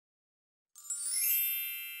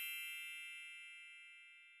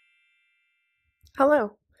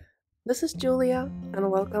Hello, this is Julia,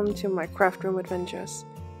 and welcome to my craft room adventures.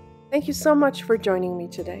 Thank you so much for joining me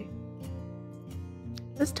today.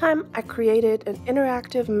 This time I created an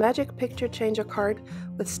interactive magic picture changer card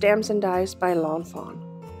with stamps and dies by Lawn Fawn.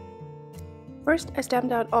 First, I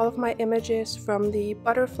stamped out all of my images from the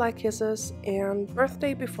Butterfly Kisses and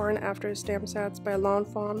Birthday Before and After stamp sets by Lawn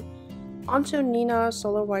Fawn onto Neenah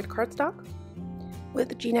Solar White cardstock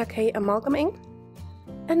with Gina K Amalgam ink,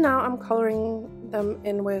 and now I'm coloring them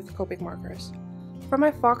in with Copic markers. For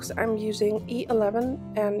my fox, I'm using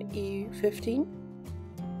E11 and E15,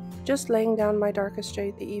 just laying down my darkest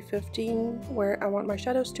shade, the E15, where I want my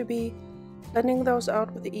shadows to be, blending those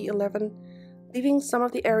out with the E11, leaving some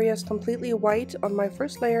of the areas completely white on my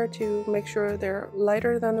first layer to make sure they're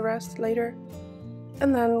lighter than the rest later,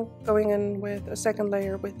 and then going in with a second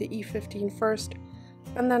layer with the E15 first,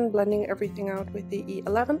 and then blending everything out with the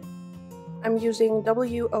E11. I'm using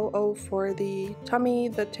WOO for the tummy,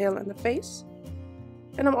 the tail, and the face,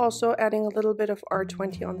 and I'm also adding a little bit of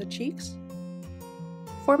R20 on the cheeks.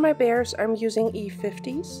 For my bears, I'm using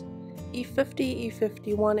E50s, E50,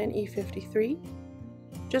 E51, and E53.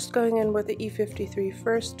 Just going in with the E53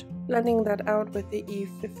 first, blending that out with the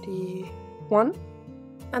E51,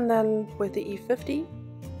 and then with the E50,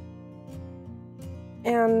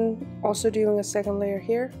 and also doing a second layer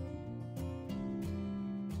here.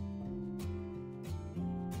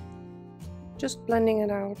 Just blending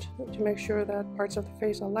it out to make sure that parts of the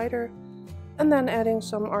face are lighter, and then adding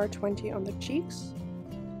some R20 on the cheeks.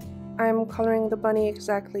 I'm coloring the bunny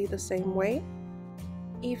exactly the same way.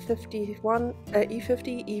 E50, E51,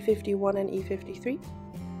 and E53,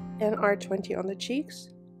 and R20 on the cheeks.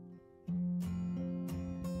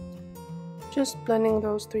 Just blending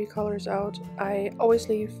those three colors out. I always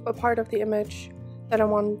leave a part of the image that I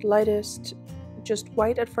want lightest, just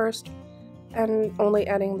white at first, and only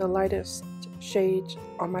adding the lightest shade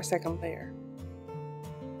on my second layer.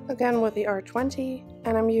 Again with the R20,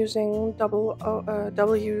 and I'm using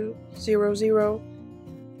W00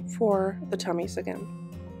 for the tummies again.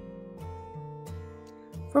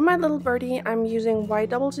 For my little birdie, I'm using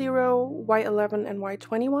Y00, Y11, and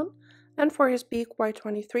Y21, and for his beak,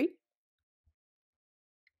 Y23.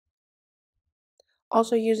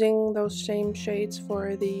 Also using those same shades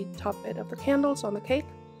for the top bit of the candles on the cake,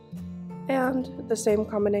 and the same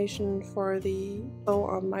combination for the bow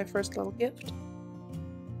on my first little gift.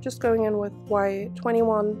 Just going in with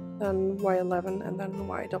Y21, then Y11, and then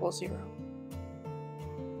Y00.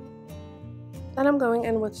 Then I'm going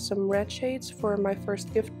in with some red shades for my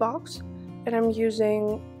first gift box, and I'm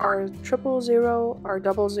using R00, R00,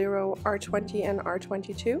 R20, and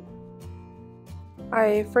R22.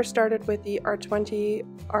 I first started with the R20,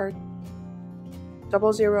 R00,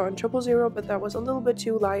 and 000, but that was a little bit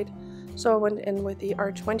too light, so I went in with the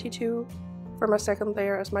R22 for my second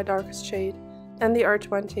layer as my darkest shade, then the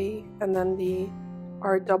R20, and then the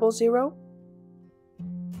R00.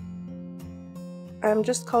 I'm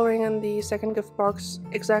just coloring in the second gift box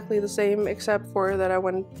exactly the same, except for that I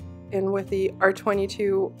went in with the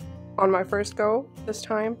R22 on my first go this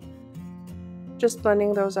time. Just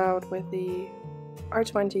blending those out with the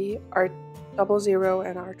R20, R00,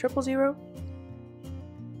 and R000.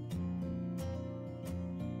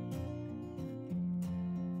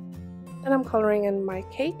 Then I'm coloring in my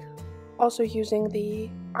cake, also using the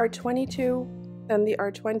R22, then the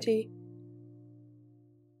R20.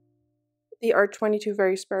 The R22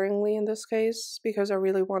 very sparingly in this case, because I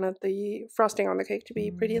really wanted the frosting on the cake to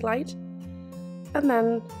be pretty light. And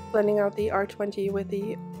then blending out the R20 with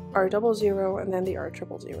the R00 and then the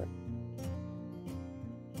R000.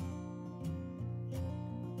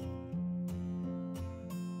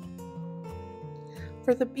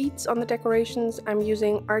 For the beads on the decorations, I'm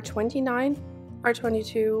using R29,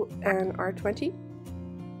 R22, and R20.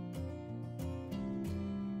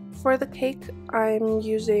 For the cake, I'm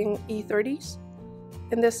using E30s.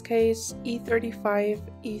 In this case, E35,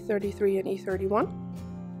 E33, and E31.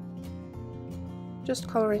 Just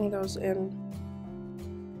coloring those in.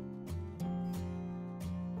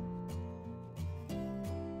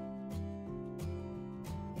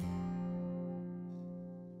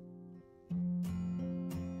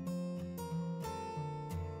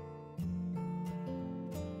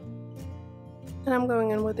 And I'm going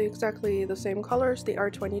in with exactly the same colors, the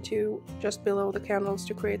R22 just below the candles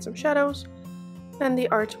to create some shadows, and the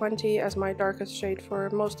R20 as my darkest shade for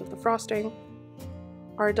most of the frosting,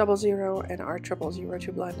 R00 and R000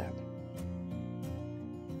 to blend out.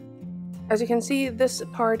 As you can see, this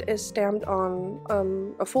part is stamped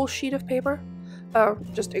on a full sheet of paper.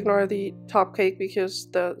 Just ignore the top cake because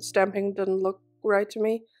the stamping didn't look right to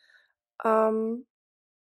me.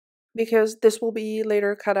 because this will be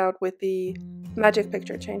later cut out with the Magic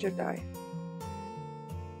Picture Changer die.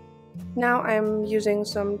 Now I'm using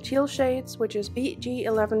some teal shades, which is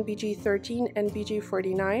BG11, BG13, and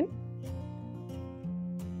BG49.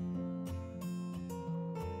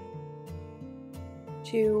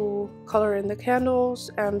 To color in the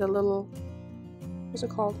candles and the little, what's it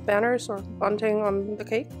called, banners or bunting on the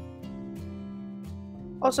cake.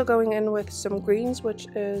 Also going in with some greens, which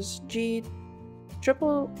is G000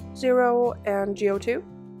 and GO2,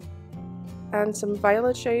 and some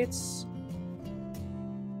violet shades.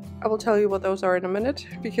 I will tell you what those are in a minute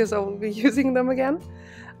because I will be using them again.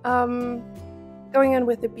 Going in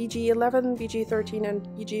with the BG11, BG13, and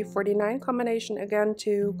BG49 combination again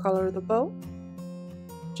to color the bow.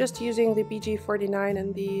 Just using the BG49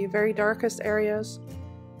 in the very darkest areas,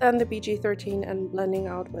 then the BG13 and blending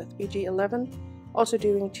out with BG11, also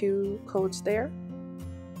doing 2 coats there.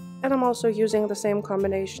 And I'm also using the same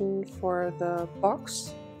combination for the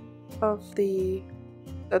box of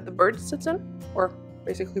that the bird sits in, or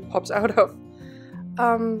basically pops out of.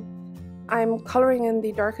 I'm coloring in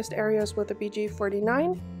the darkest areas with the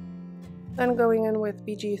BG49, then going in with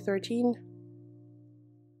BG13,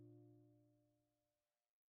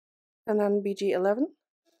 and then BG11.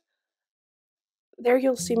 There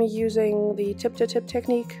you'll see me using the tip-to-tip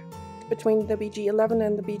technique between the BG11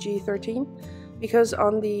 and the BG13, because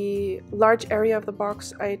on the large area of the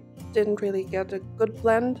box I didn't really get a good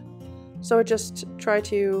blend, so I just tried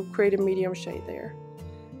to create a medium shade there.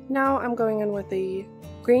 Now I'm going in with the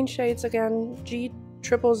green shades again,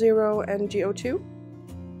 G000 and GO2.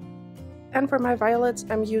 And for my violets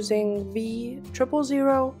I'm using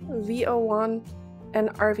V000, V01, and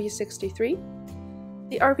RV63.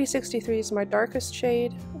 The RV63 is my darkest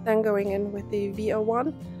shade, then going in with the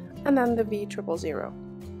V01 and then the V000.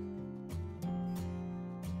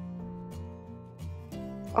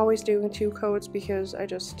 Always doing 2 coats because I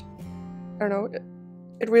don't know,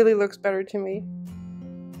 it really looks better to me.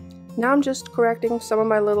 Now I'm just correcting some of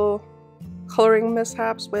my little coloring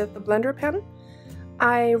mishaps with the blender pen.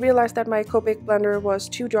 I realized that my Copic blender was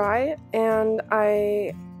too dry and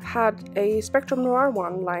I had a Spectrum Noir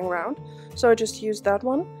one lying around, so I just used that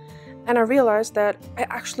one, and I realized that I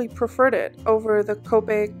actually preferred it over the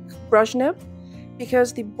Copic brush nib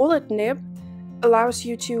because the bullet nib allows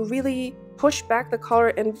you to really push back the color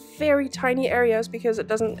in very tiny areas because it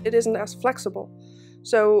isn't as flexible.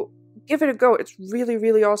 So give it a go, it's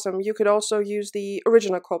really awesome. You could also use the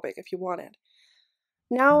original Copic if you wanted.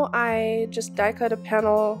 Now I just die cut a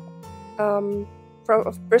panel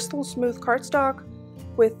of Bristol smooth cardstock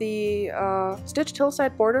with the stitched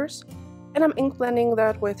hillside borders, and I'm ink blending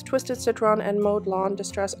that with Twisted Citron and Mowed Lawn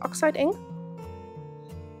Distress Oxide ink.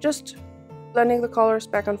 Just blending the colors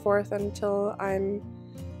back and forth until I'm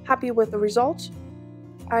happy with the result.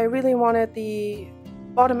 I really wanted the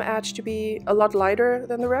bottom edge to be a lot lighter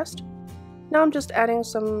than the rest. Now I'm just adding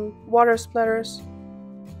some water splatters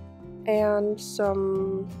and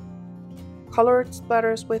some colored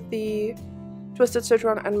splatters with the Twisted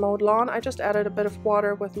Citron and Mowed Lawn. I just added a bit of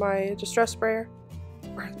water with my distress sprayer,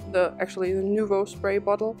 or actually the Nuvo spray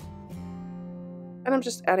bottle, and I'm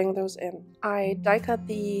just adding those in. I die cut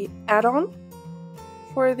the add-on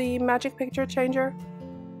for the Magic Picture Changer,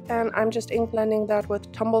 and I'm just ink blending that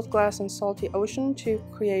with Tumbled Glass and Salty Ocean to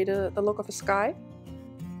create the look of a sky.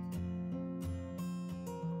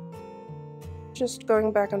 Just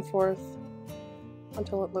going back and forth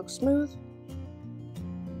until it looks smooth,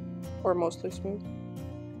 or mostly smooth.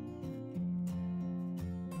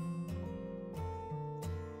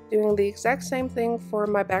 Doing the exact same thing for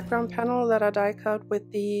my background panel that I die cut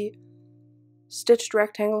with the Stitched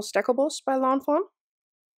Rectangle Stackables by Lawn Fawn.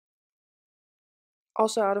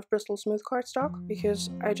 Also out of Bristol smooth cardstock, because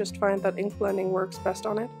I just find that ink blending works best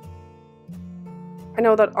on it. I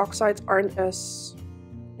know that oxides aren't as,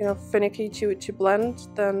 finicky to blend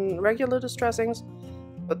than regular distressings,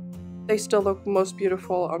 but they still look most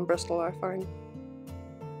beautiful on Bristol, I find.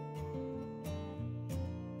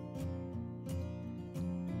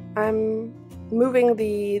 I'm moving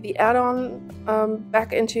the add-on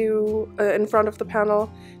back into in front of the panel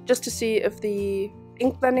just to see if the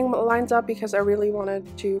ink blending lines up, because I really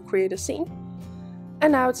wanted to create a scene.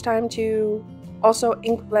 And now it's time to also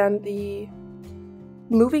ink blend the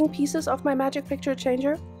moving pieces of my Magic Picture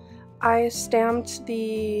Changer. I stamped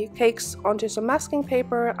the cakes onto some masking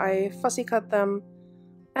paper, I fussy cut them,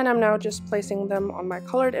 and I'm now just placing them on my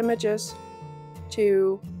colored images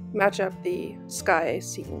to match up the sky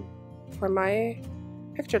scene for my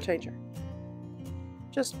picture changer.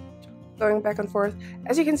 Just going back and forth.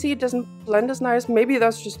 As you can see, it doesn't blend as nice. Maybe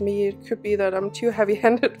that's just me. It could be that I'm too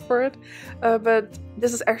heavy-handed for it. But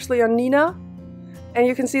this is actually on Neenah. And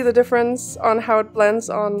you can see the difference on how it blends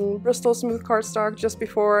on Bristol smooth cardstock just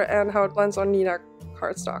before and how it blends on Neenah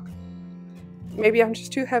cardstock. Maybe I'm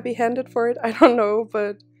just too heavy-handed for it, I don't know,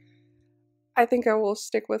 but I think I will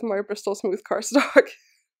stick with my Bristol smooth cardstock.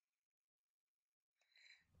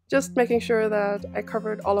 Just making sure that I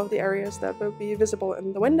covered all of the areas that will be visible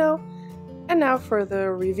in the window. And now for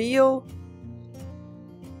the reveal.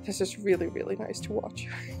 This is really, really nice to watch.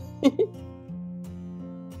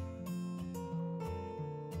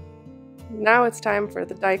 Now it's time for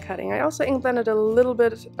the die cutting. I also ink blended a little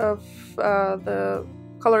bit of the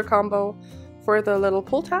color combo for the little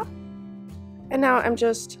pull tab. And now I'm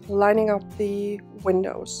just lining up the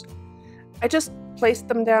windows. I just placed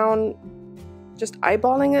them down, just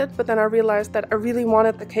eyeballing it, but then I realized that I really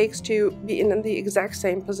wanted the cakes to be in the exact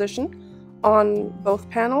same position on both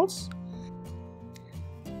panels.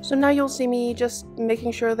 So now you'll see me just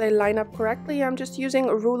making sure they line up correctly. I'm just using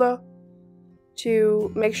a ruler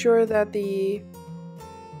to make sure that the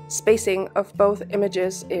spacing of both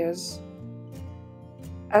images is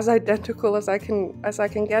as identical as I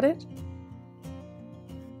can get it.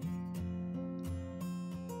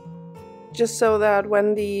 Just so that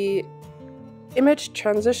when the image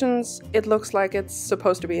transitions, it looks like it's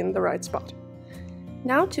supposed to be in the right spot.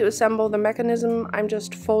 Now to assemble the mechanism, I'm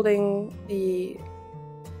just folding the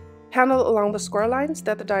panel along the score lines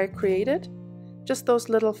that the die created. Just those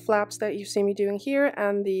little flaps that you see me doing here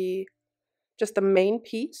and just the main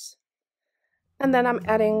piece. And then I'm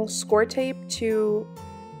adding score tape to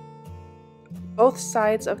both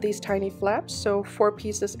sides of these tiny flaps, so 4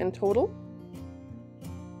 pieces in total.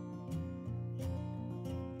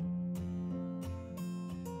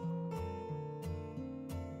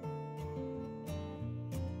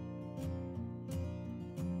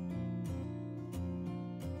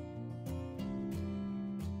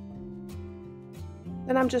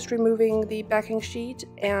 Then I'm just removing the backing sheet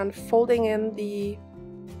and folding in the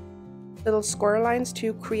little score lines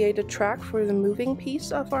to create a track for the moving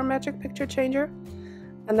piece of our magic picture changer.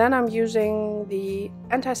 And then I'm using the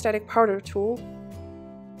anti-static powder tool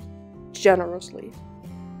generously.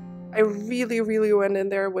 I really went in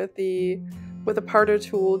there with the powder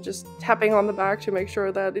tool, just tapping on the back to make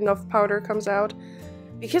sure that enough powder comes out,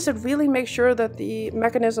 because it really makes sure that the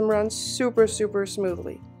mechanism runs super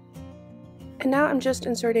smoothly. And now I'm just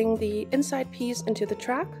inserting the inside piece into the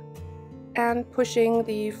track and pushing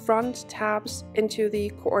the front tabs into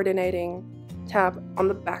the coordinating tab on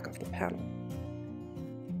the back of the panel.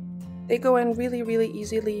 They go in really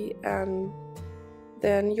easily, and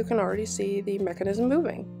then you can already see the mechanism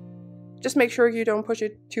moving. Just make sure you don't push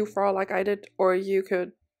it too far like I did, or you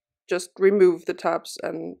could just remove the tabs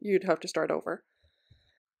and you'd have to start over.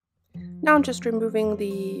 Now I'm just removing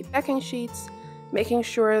the backing sheets, making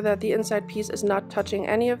sure that the inside piece is not touching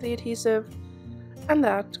any of the adhesive, and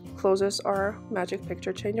that closes our magic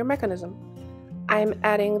picture changer mechanism. I'm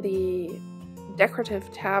adding the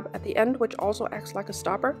decorative tab at the end, which also acts like a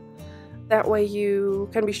stopper. That way you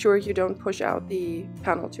can be sure you don't push out the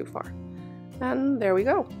panel too far. And there we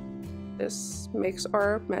go. This makes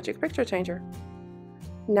our magic picture changer.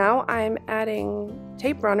 Now I'm adding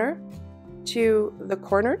tape runner to the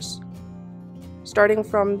corners, starting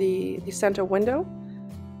from the center window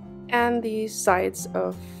and the sides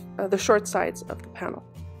of the short sides of the panel.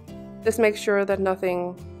 This makes sure that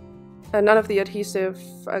none of the adhesive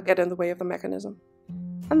get in the way of the mechanism.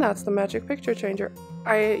 And that's the magic picture changer.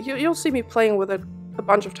 You'll see me playing with it a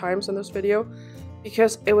bunch of times in this video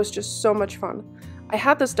because it was just so much fun. I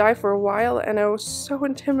had this die for a while and I was so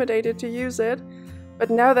intimidated to use it, but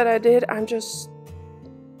now that I did,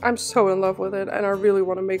 I'm so in love with it and I really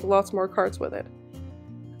want to make lots more cards with it.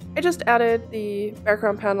 I just added the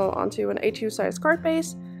background panel onto an A2 size card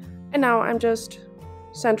base, and now I'm just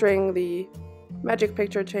centering the magic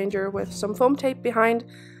picture changer with some foam tape behind,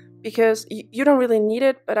 because you don't really need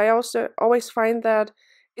it, but I also always find that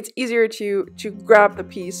it's easier to grab the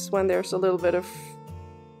piece when there's a little bit of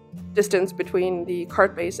distance between the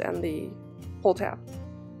card base and the pull tab.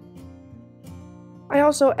 I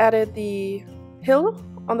also added the hill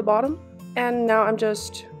on the bottom, and now I'm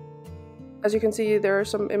just, as you can see, there are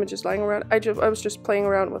some images lying around. I was just playing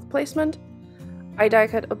around with placement. I die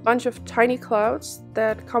cut a bunch of tiny clouds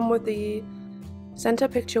that come with the center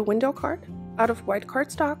picture window card out of white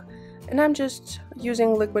cardstock, and I'm just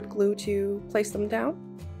using liquid glue to place them down.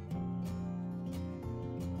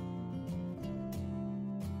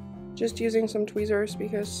 Just using some tweezers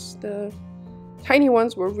because the tiny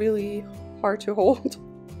ones were really hard to hold.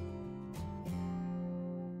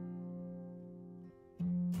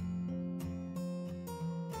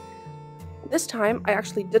 This time I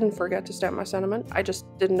actually didn't forget to stamp my sentiment, I just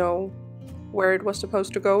didn't know where it was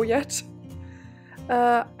supposed to go yet.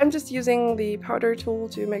 I'm just using the powder tool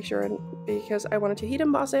to make sure, because I wanted to heat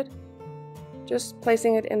emboss it. Just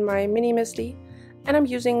placing it in my mini MISTI, and I'm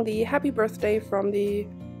using the happy birthday from the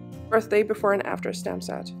birthday before and after stamp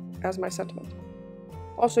set as my sentiment.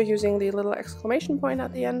 Also using the little exclamation point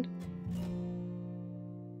at the end.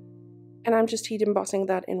 And I'm just heat embossing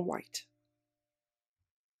that in white.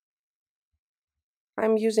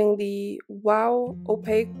 I'm using the Wow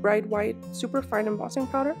Opaque Bright White Super Fine Embossing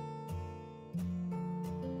Powder.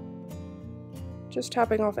 Just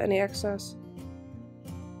tapping off any excess.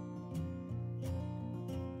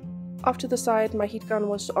 Off to the side, my heat gun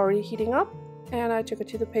was already heating up, and I took it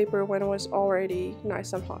to the paper when it was already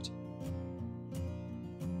nice and hot.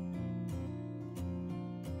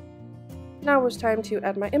 Now it was time to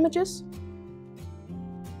add my images.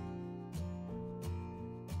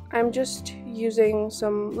 I'm just using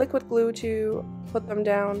some liquid glue to put them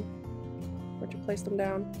down, or to place them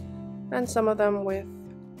down, and some of them with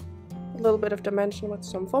a little bit of dimension with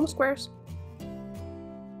some foam squares.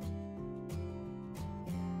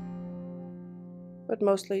 But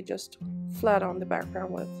mostly just flat on the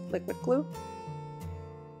background with liquid glue.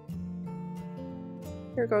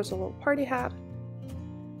 Here goes a little party hat.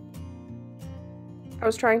 I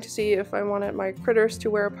was trying to see if I wanted my critters to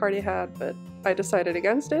wear a party hat, but I decided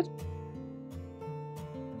against it.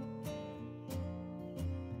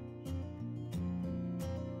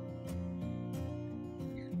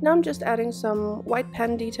 Now I'm just adding some white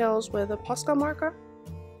pen details with a Posca marker.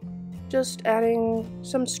 Just adding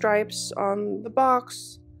some stripes on the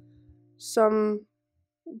box, some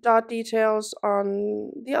dot details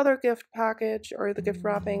on the other gift package or the gift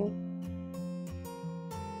wrapping,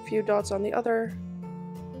 a few dots on the other.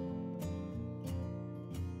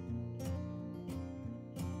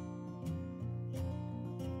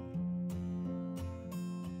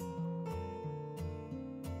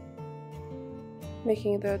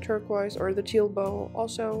 Making the turquoise or the teal bow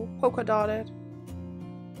also polka dotted.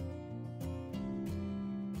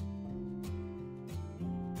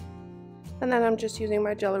 And then I'm just using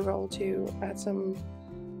my jelly roll to add some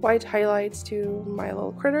white highlights to my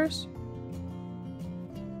little critters.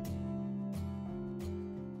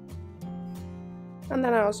 And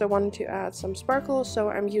then I also wanted to add some sparkles, so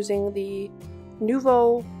I'm using the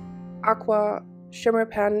Nuvo Aqua Shimmer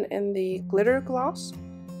pen in the glitter gloss.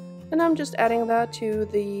 And I'm just adding that to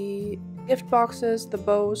the gift boxes, the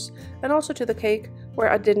bows, and also to the cake where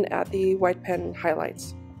I didn't add the white pen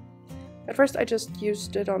highlights. At first I just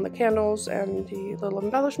used it on the candles and the little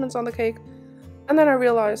embellishments on the cake, and then I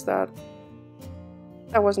realized that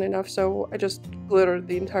that wasn't enough, so I just glittered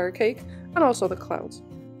the entire cake and also the clouds.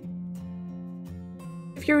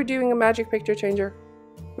 If you're doing a magic picture changer,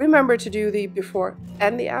 remember to do the before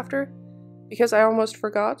and the after, because I almost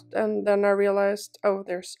forgot, and then I realized, oh,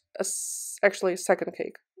 there's actually a second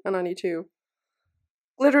cake, and I need to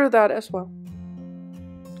glitter that as well.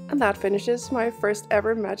 And that finishes my first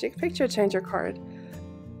ever magic picture changer card.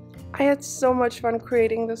 I had so much fun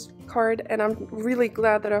creating this card, and I'm really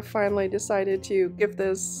glad that I finally decided to give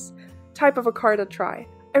this type of a card a try.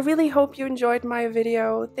 I really hope you enjoyed my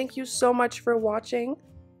video. Thank you so much for watching.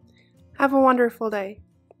 Have a wonderful day.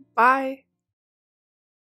 Bye!